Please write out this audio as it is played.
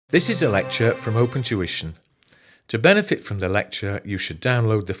This is a lecture from OpenTuition. To benefit from the lecture, you should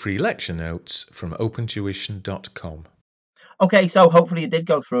download the free lecture notes from opentuition.com. Okay, so hopefully you did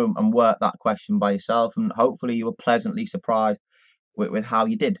go through and work that question by yourself, and hopefully you were pleasantly surprised with how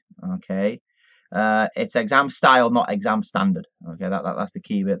you did. Okay, it's exam style, not exam standard. Okay, that's the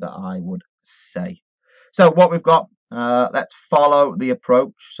key bit that I would say. So what we've got, let's follow the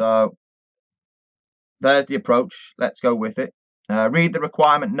approach. So there's the approach. Let's go with it. Read the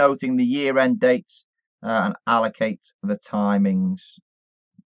requirement noting the year-end dates and allocate the timings.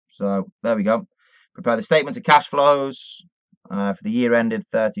 So there we go. Prepare the statements of cash flows for the year ended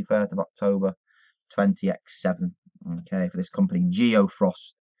 31st of October 20x7. Okay, for this company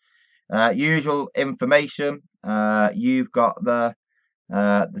Geofrost. Usual information. You've got the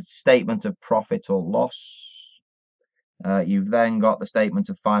statement of profit or loss. You've then got the statement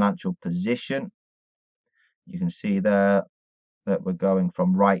of financial position. You can see there that we're going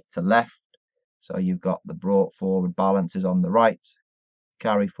from right to left. So you've got the brought forward balances on the right,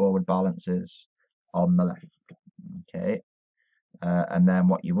 carry forward balances on the left. Okay, and then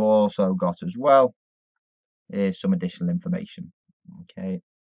what you've also got as well is some additional information. Okay,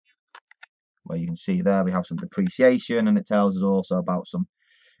 well, you can see there we have some depreciation, and it tells us also about some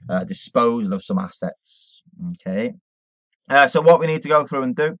disposal of some assets. Okay, so what we need to go through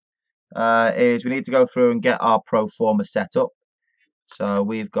and do is we need to go through and get our pro forma set up. So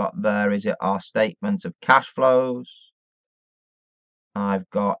we've got there, is it our statement of cash flows? I've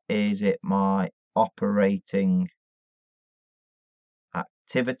got, is it my operating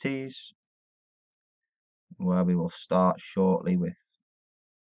activities, where we will start shortly with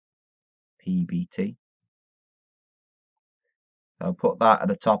PBT. I'll put that at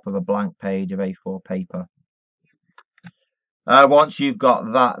the top of a blank page of A4 paper. Once you've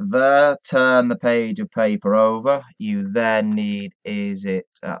got that there, turn the page of paper over. You then need, is it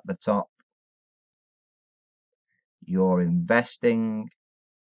at the top, your investing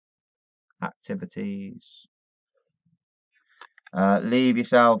activities. Leave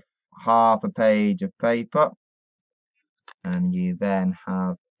yourself half a page of paper, and you then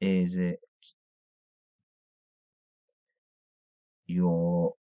have, is it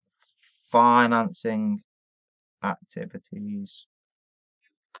your financing activities,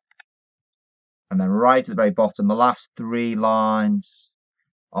 and then right at the very bottom, the last 3 lines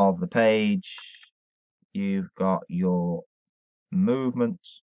of the page, you've got your movement,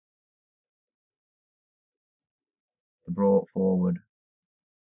 the brought forward,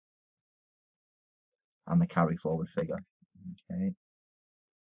 and the carry forward figure. Okay,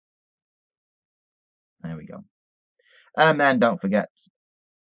 there we go. And then don't forget,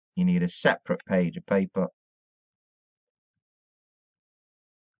 you need a separate page of paper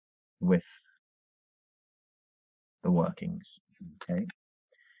with the workings. Okay,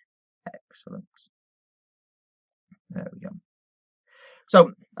 excellent. There we go.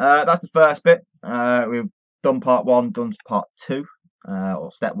 So that's the first bit. We've done part 1, done part 2,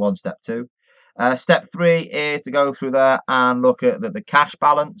 or step 1, step 2. Step 3 is to go through there and look at the cash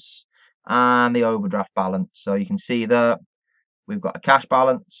balance and the overdraft balance. So you can see there we've got a cash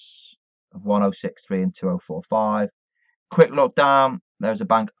balance of 1063 and 2045. Quick look down, there's a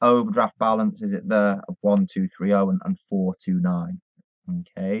bank overdraft balance, is it there, of 1230 and 429.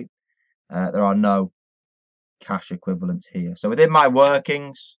 Okay, there are no cash equivalents here. So within my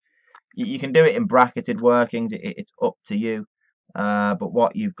workings, you can do it in bracketed workings, it's up to you. But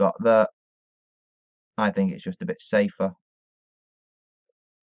what you've got there, I think it's just a bit safer.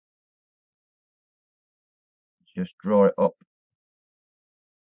 Just draw it up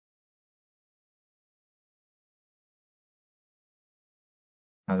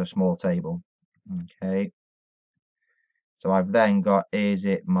as a small table. Okay, so I've then got, is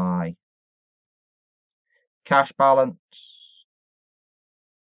it my cash balance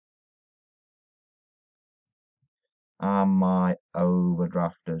and my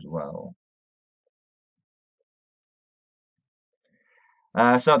overdraft as well.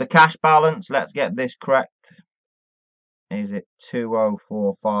 So the cash balance, let's get this correct. Is it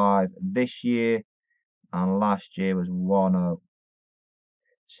 2045 this year, and last year was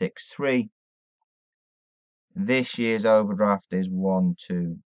 1063. This year's overdraft is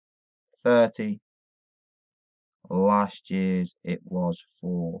 1230. Last year's it was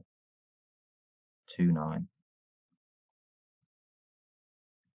 429.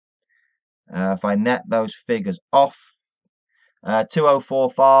 If I net those figures off,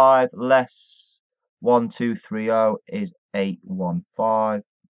 2045 less 1230 is 815.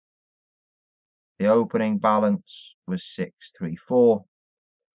 The opening balance was 634.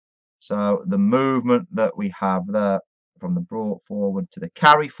 So the movement that we have there from the brought forward to the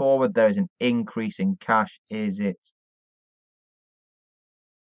carry forward, there is an increase in cash. Is it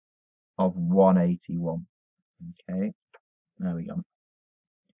of 181? Okay, there we go.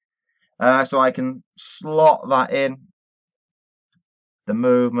 So I can slot that in. The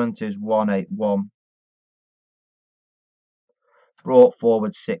movement is 181. Brought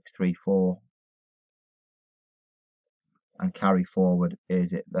forward 634. And carry forward,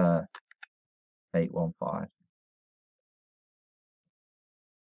 is it there? 815.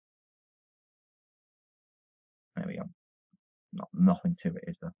 There we go. Nothing to it,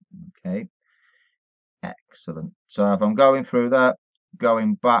 is there? Okay. Excellent. So if I'm going through that,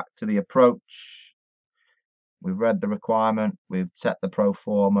 going back to the approach, we've read the requirement, we've set the pro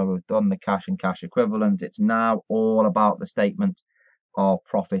forma, we've done the cash and cash equivalent. It's now all about the statement of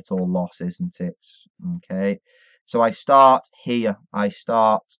profit or loss, isn't it? Okay. So I start here. I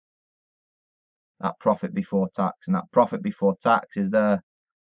start at profit before tax, and that profit before tax is there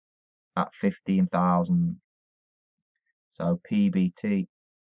at 15,000. So PBT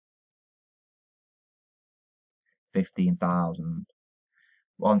 15,000.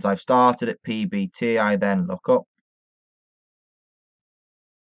 Once I've started at PBT, I then look up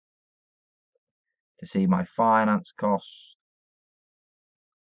to see my finance costs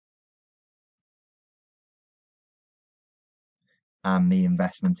and the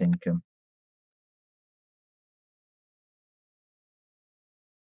investment income.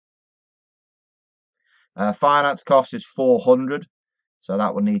 Finance cost is 400, so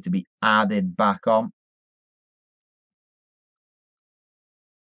that will need to be added back on.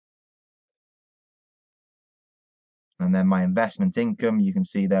 And then my investment income, you can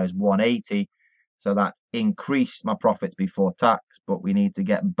see there's 180, so that increased my profits before tax, but we need to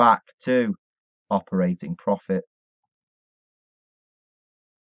get back to operating profit.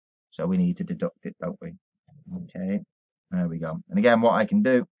 So we need to deduct it, don't we? Okay, there we go. And again, what I can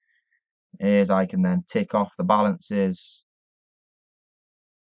do is I can then tick off the balances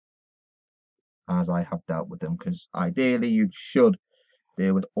as I have dealt with them, because ideally you should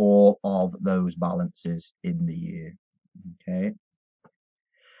deal with all of those balances in the year. Okay.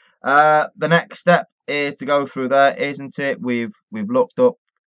 The next step is to go through there, isn't it? We've looked up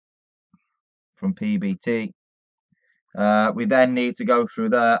from PBT. We then need to go through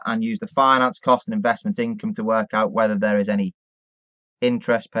there and use the finance cost and investment income to work out whether there is any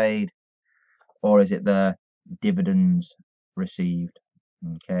interest paid or is it the dividends received.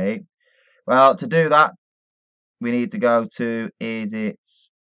 Okay. Well, to do that, we need to go to, is it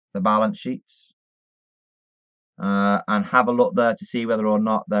the balance sheets? And have a look there to see whether or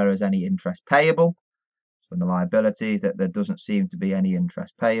not there is any interest payable. So in the liabilities, that there doesn't seem to be any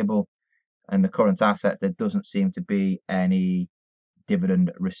interest payable. And the current assets, there doesn't seem to be any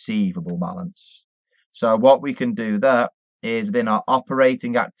dividend receivable balance. So what we can do there is within our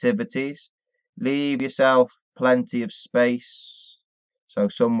operating activities, leave yourself plenty of space. So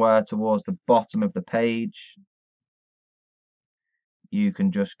somewhere towards the bottom of the page, you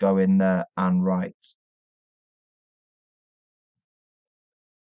can just go in there and write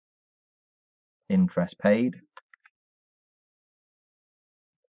interest paid.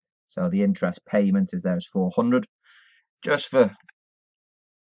 So the interest payment is there as 400. Just for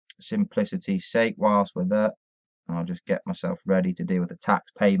simplicity's sake, whilst we're there, I'll just get myself ready to deal with the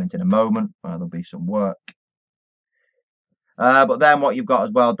tax payment in a moment, where there'll be some work. But then what you've got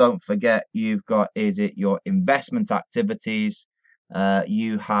as well, don't forget, you've got, is it your investment activities?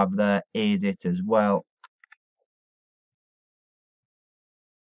 You have there, is it as well?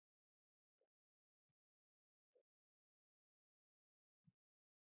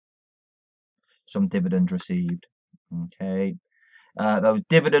 Some dividends received. Okay. Those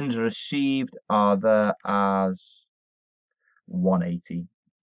dividends received are there as 180.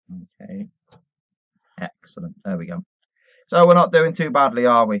 Okay. Excellent. There we go. So we're not doing too badly,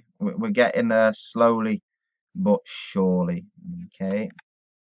 are we? We're getting there slowly but surely. Okay.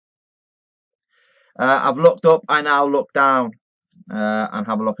 I've looked up. I now look down and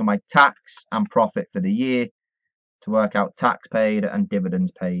have a look at my tax and profit for the year to work out tax paid and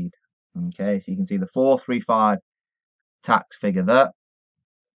dividends paid. Okay, so you can see the 435 tax figure there.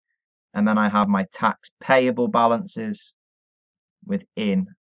 And then I have my tax payable balances within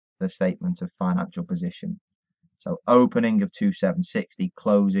the statement of financial position. So opening of 2760,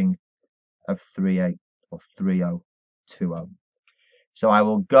 closing of 38 or 3020. So I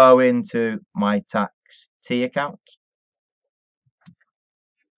will go into my tax T account.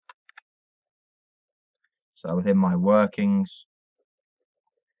 So within my workings,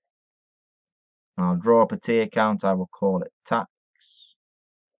 I'll draw up a T account. I will call it tax.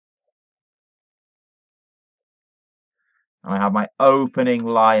 And I have my opening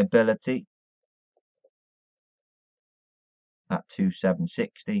liability at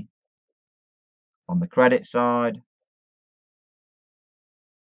 2760 on the credit side.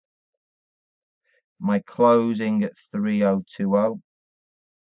 My closing at 3020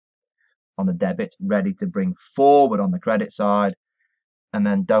 on the debit, ready to bring forward on the credit side. And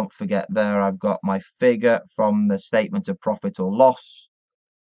then don't forget there, I've got my figure from the statement of profit or loss,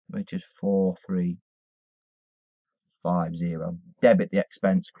 which is 4350. Debit the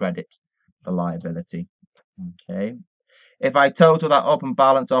expense, credit the liability. Okay. If I total that up and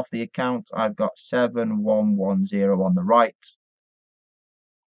balance off the account, I've got 7110 on the right,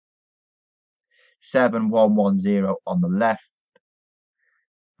 7110 on the left.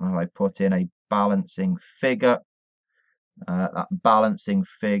 And I put in a balancing figure. That balancing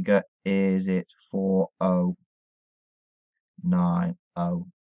figure is 4090.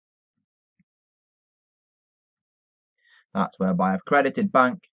 That's whereby I've credited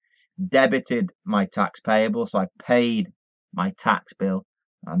bank, debited my tax payable, so I paid my tax bill,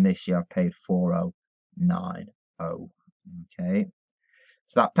 and this year I've paid 4090. Okay,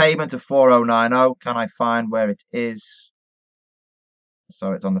 so that payment of 4090, can I find where it is?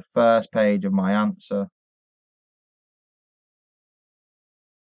 So it's on the first page of my answer,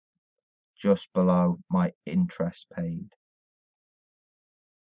 just below my interest paid.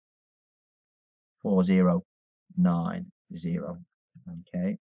 4090.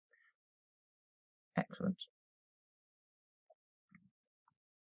 Okay, excellent.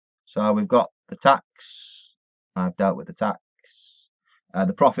 So we've got the tax. I've dealt with the tax.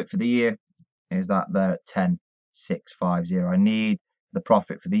 The profit for the year is that there at 10,650. I need the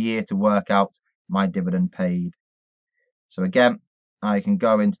profit for the year to work out my dividend paid. So again, I can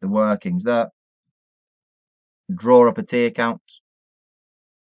go into the workings there, draw up a T account.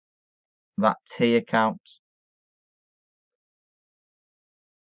 That T account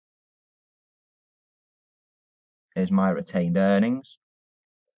is my retained earnings.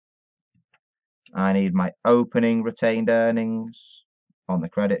 I need my opening retained earnings on the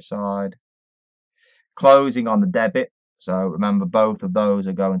credit side, closing on the debit. So remember, both of those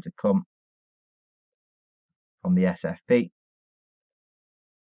are going to come from the SFP.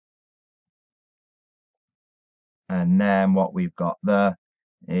 And then what we've got there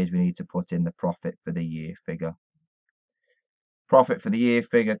is we need to put in the profit for the year figure. Profit for the year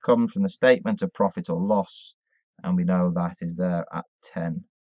figure comes from the statement of profit or loss, and we know that is there at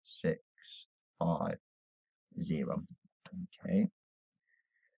 10,650. Okay.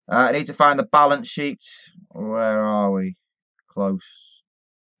 I need to find the balance sheet. Where are we? Close.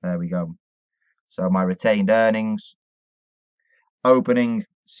 There we go. So my retained earnings, opening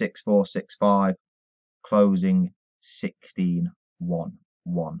 6465, closing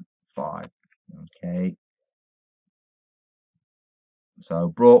 16115. Okay. So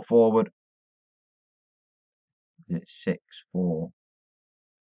brought forward, it's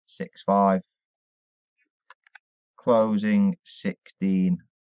 6465, closing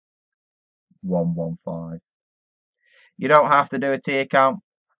 16115. You don't have to do a T account.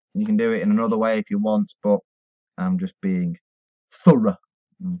 You can do it in another way if you want, but I'm just being thorough.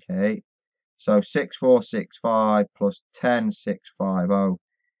 Okay. So 6465 plus 10650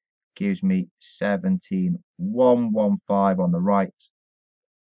 gives me 17115 on the right.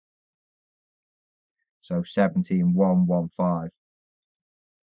 So 17115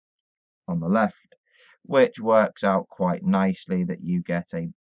 on the left, which works out quite nicely that you get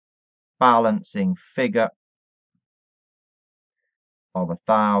a balancing figure of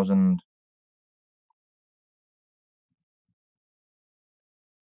 1,000.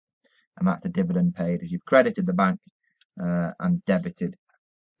 And that's the dividend paid as you've credited the bank and debited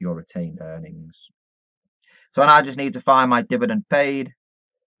your retained earnings. So now I just need to find my dividend paid.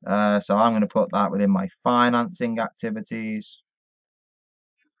 So I'm going to put that within my financing activities.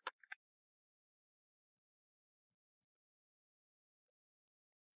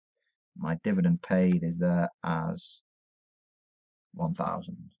 My dividend paid is there as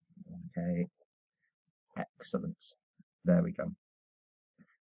 1,000. Okay, excellent. There we go.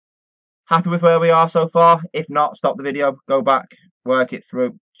 Happy with where we are so far? If not, stop the video, go back, work it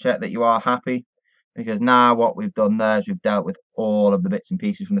through, check that you are happy. Because now what we've done there is we've dealt with all of the bits and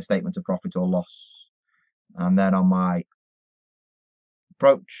pieces from the statement of profit or loss. And then on my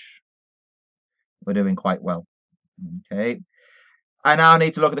approach, we're doing quite well. Okay. I now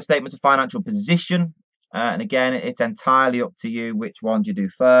need to look at the statement of financial position. And again, it's entirely up to you which ones you do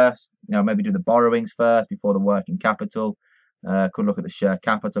first. You know, maybe do the borrowings first before the working capital. Could look at the share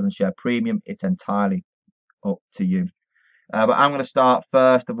capital and share premium. It's entirely up to you. But I'm going to start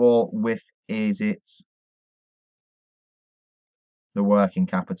first of all with the working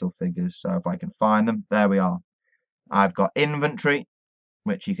capital figures. So if I can find them, there we are. I've got inventory,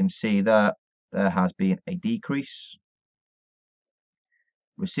 which you can see there has been a decrease.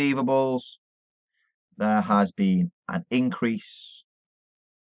 Receivables, there has been an increase.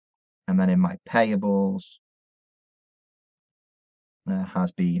 And then in my payables, there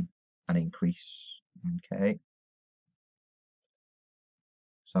has been an increase. Okay.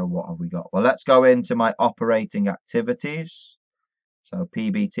 So what have we got? Well, let's go into my operating activities. So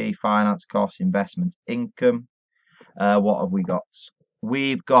PBT, finance costs, investment income. What have we got?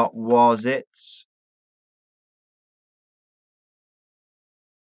 We've got, was it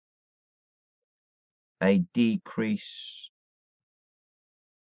a decrease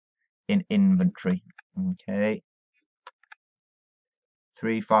in inventory? Okay.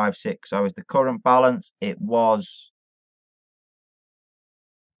 356 is the current balance. It was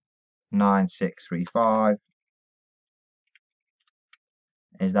 9635.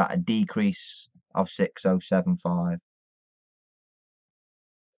 Is that a decrease of 6075?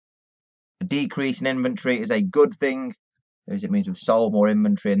 A decrease in inventory is a good thing, because it means we've sold more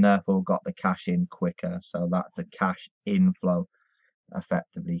inventory and therefore we've got the cash in quicker. So that's a cash inflow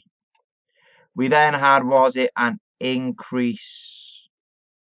effectively. We then had, was it an increase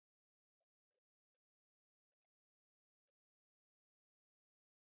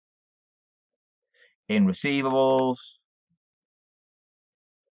in receivables?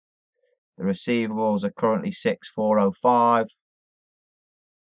 The receivables are currently 6405.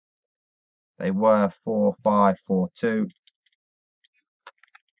 They were 4542.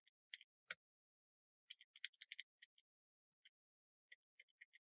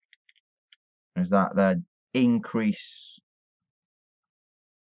 Is that the increase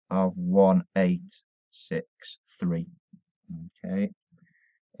of 1863? Okay.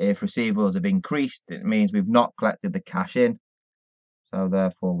 If receivables have increased, it means we've not collected the cash in, so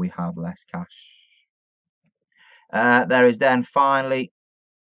therefore we have less cash. There is then finally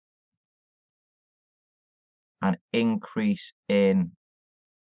an increase in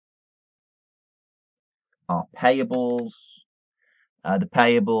our payables. The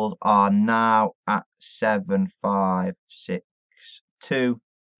payables are now at 7562.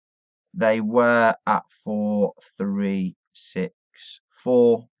 They were at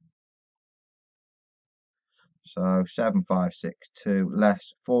 4364. So 7562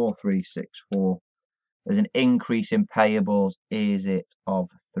 less 4364. There's an increase in payables. Is it of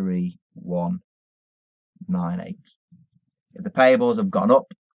 3198? If the payables have gone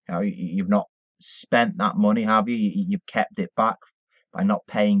up, you've not spent that money, have you? You've kept it back by not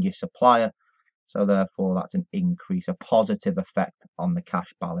paying your supplier. So therefore, that's an increase, a positive effect on the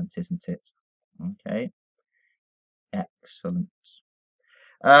cash balance, isn't it? Okay. Excellent.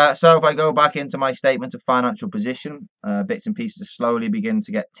 So if I go back into my statement of financial position, bits and pieces slowly begin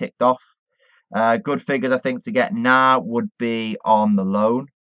to get ticked off. Good figures, I think, to get now would be on the loan.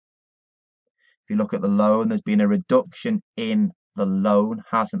 If you look at the loan, there's been a reduction in the loan,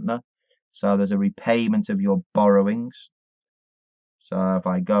 hasn't there? So there's a repayment of your borrowings. So if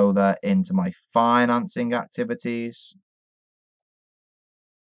I go there into my financing activities,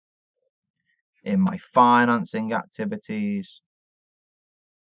 in my financing activities,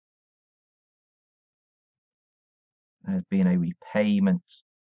 there's been a repayment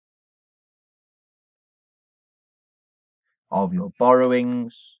of your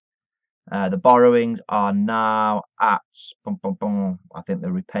borrowings. The borrowings are now at, I think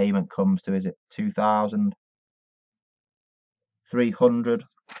the repayment comes to, is it 2,300?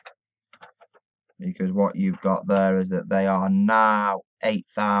 Because what you've got there is that they are now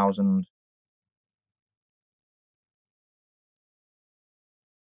 8,000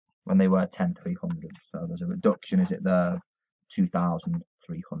 when they were 10,300. So there's a reduction, is it there,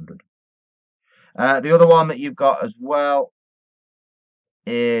 2,300. The other one that you've got as well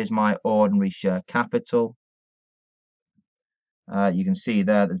is my ordinary share capital. You can see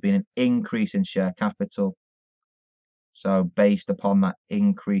there's been an increase in share capital. So based upon that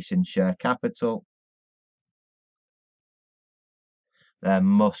increase in share capital, there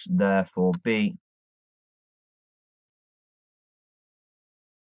must therefore be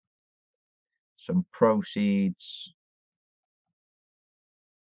some proceeds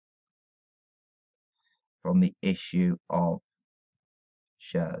from the issue of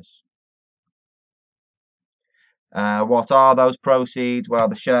shares. What are those proceeds? Well,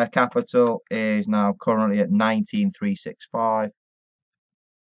 the share capital is now currently at 19,365.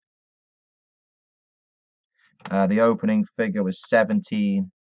 The opening figure was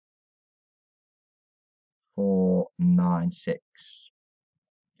 17,496.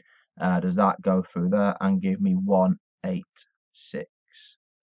 Does that go through there and give me 1863?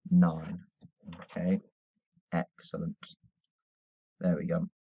 469. Okay, excellent. There we go.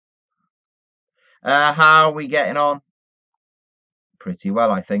 How are we getting on? Pretty well,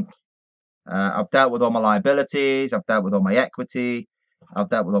 I think. I've dealt with all my liabilities, I've dealt with all my equity, I've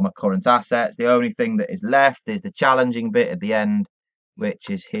dealt with all my current assets. The only thing that is left is the challenging bit at the end, which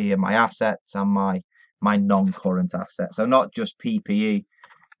is here my assets and my non-current assets. So not just PPE,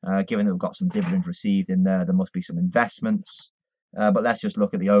 given that we've got some dividends received in there, there must be some investments. But let's just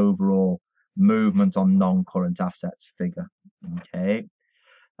look at the overall movement on non-current assets figure. Okay.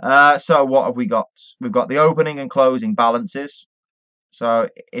 So what have we got? We've got the opening and closing balances. So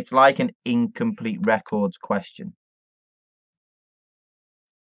it's like an incomplete records question,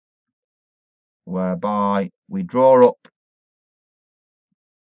 whereby we draw up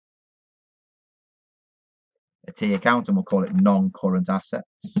a T account and we'll call it non-current assets.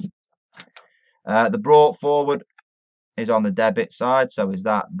 The brought forward is on the debit side, so is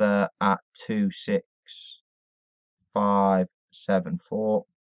that there at 26574.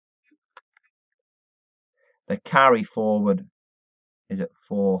 The carry forward is at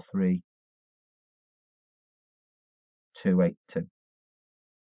 43282.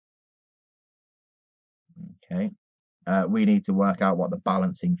 Okay. We need to work out what the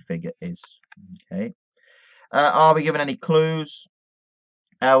balancing figure is. Okay. Are we given any clues?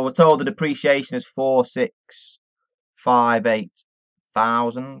 We're told the depreciation is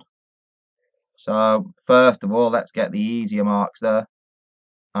 4,658,000. So first of all, let's get the easier marks there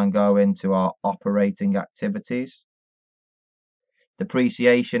and go into our operating activities.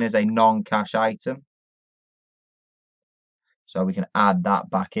 Depreciation is a non-cash item, so we can add that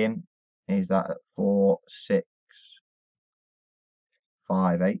back in. Is that at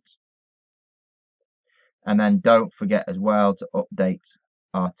 4,658? And then don't forget as well to update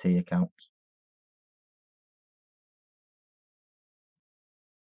our T account.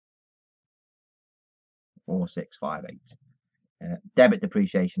 $4,658. Debit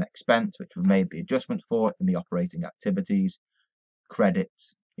depreciation expense, which we've made the adjustment for in the operating activities. Credit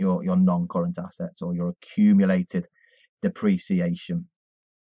your non-current assets or your accumulated depreciation.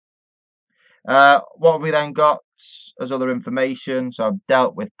 What have we then got as other information? So I've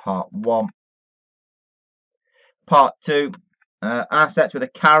dealt with part 1. Part 2, assets with a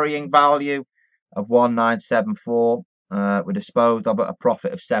carrying value of 1974 were disposed of at a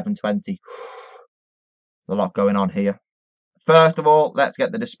profit of 720. A lot going on here. First of all, let's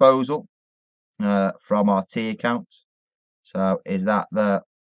get the disposal from our T account. So is that the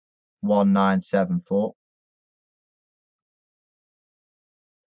 1974?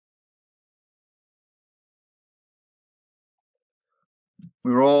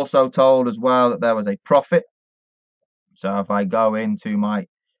 We were also told as well that there was a profit. So if I go into my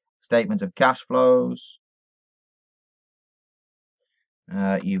statement of cash flows,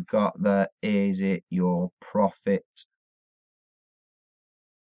 you've got is it your profit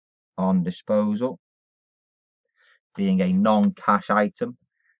on disposal, being a non-cash item.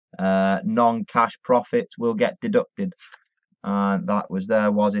 Non-cash profits will get deducted, and that was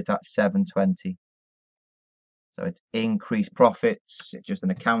there, was it, at 720? So it's increased profits. It's just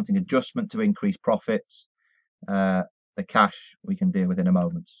an accounting adjustment to increase profits. The cash we can deal with in a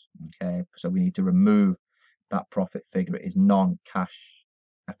moment. Okay, so we need to remove that profit figure. It is non-cash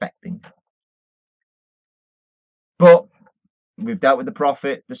affecting. But we've dealt with the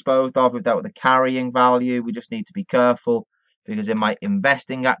profit disposed of. We've dealt with the carrying value. We just need to be careful, because in my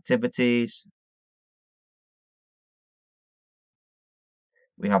investing activities,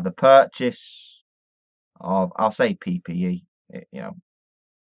 we have the purchase of, I'll say PPE.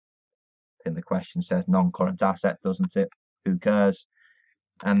 And the question says non-current asset, doesn't it? Who cares?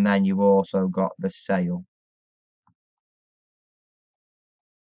 And then you've also got the sale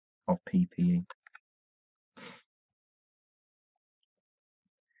of PPE.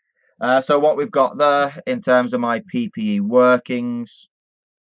 So what we've got there in terms of my PPE workings,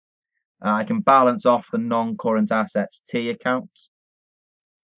 I can balance off the non-current assets T account.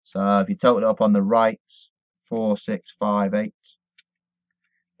 So if you total it up on the right, 4,658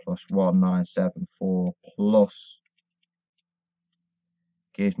 plus 1974 plus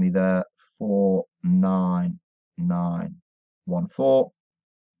gives me the 49914.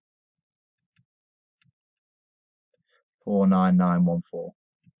 49914.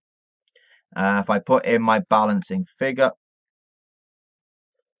 If I put in my balancing figure,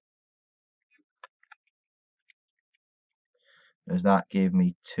 does that give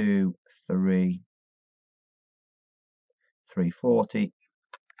me 2,340?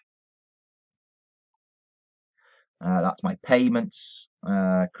 That's my payments,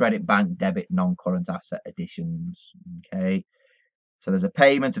 credit, bank, debit, non-current asset additions. Okay, So there's a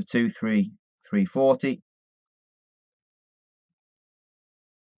payment of 2,340.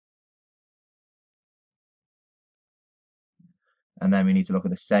 And then we need to look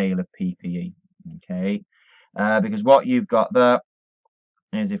at the sale of PPE, okay? Because what you've got there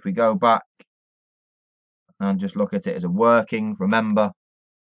is, if we go back and just look at it as a working, remember,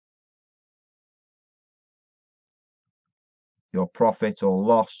 your profit or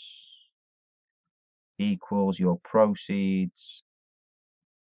loss equals your proceeds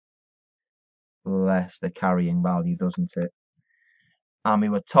less the carrying value, doesn't it? And we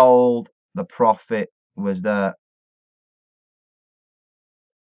were told the profit was there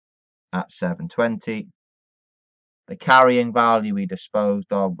at 720. The carrying value we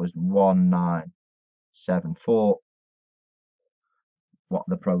disposed of was 1974. What are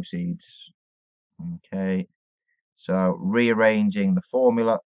the proceeds? Okay, so rearranging the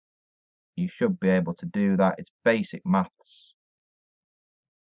formula, you should be able to do that. It's basic maths.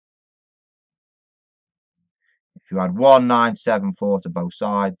 If you add 1974 to both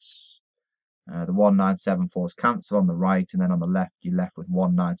sides, the 1974s cancel on the right, and then on the left you're left with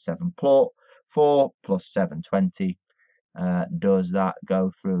 1974 plus 720. Does that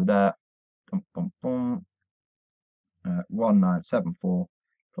go through there? 1974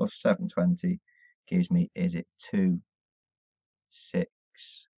 plus 720 gives me, is it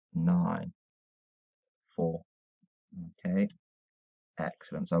 2694? Okay,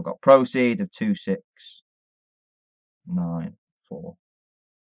 excellent. So I've got proceeds of 2694.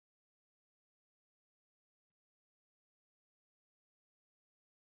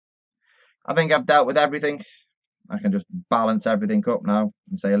 I think I've dealt with everything. I can just balance everything up now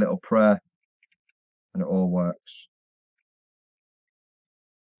and say a little prayer, and it all works.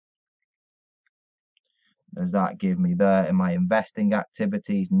 Does that give me there in my investing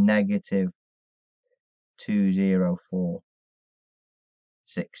activities negative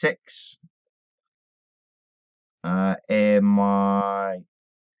 20466? In my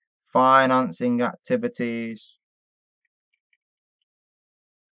financing activities,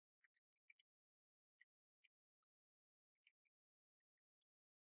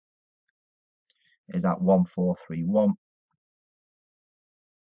 is that 1431?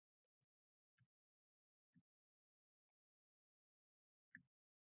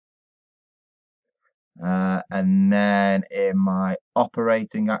 And then in my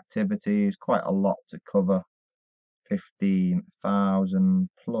operating activities, quite a lot to cover. 15,000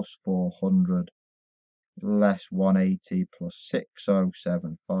 plus 400 less 180 plus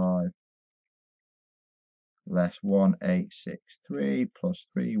 6075 less 1863 plus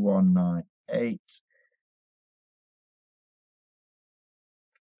 3198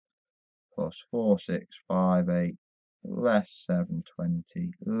 plus 4658 less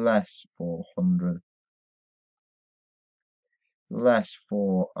 720 less 400 less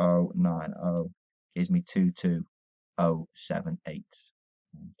 4090 gives me 22078.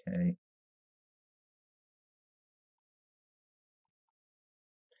 Okay.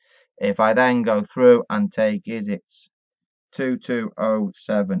 If I then go through and take, is it's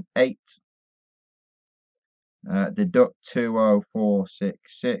 22078, deduct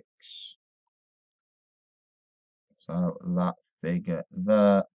 20466, so that figure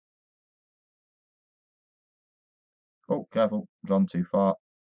there. Oh, careful, gone too far.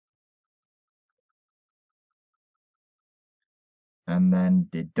 And then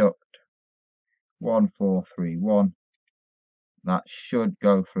deduct 1431. That should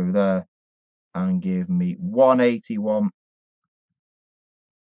go through there and give me 181.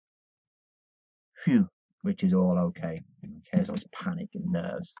 Phew, which is all okay. Okay, so it's panic and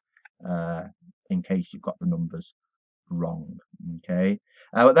nerves in case you've got the numbers wrong. Okay,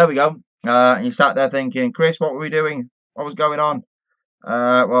 but there we go. And you sat there thinking, Chris, what were we doing? What was going on?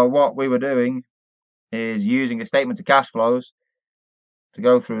 Well, what we were doing is using a statement of cash flows to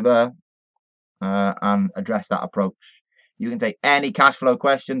go through there and address that approach. You can take any cash flow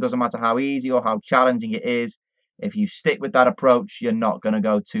question, doesn't matter how easy or how challenging it is. If you stick with that approach, you're not going to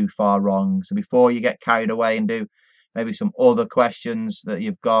go too far wrong. So before you get carried away and do maybe some other questions that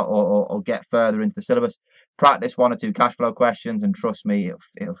you've got, or get further into the syllabus, practice 1 or 2 cash flow questions, and trust me,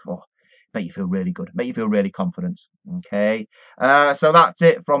 it'll make you feel really good, make you feel really confident. Okay, so that's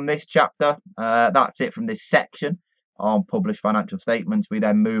it from this chapter. That's it from this section on published financial statements. We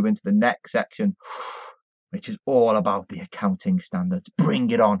then move into the next section, which is all about the accounting standards.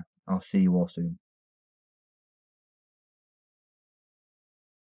 Bring it on. I'll see you all soon.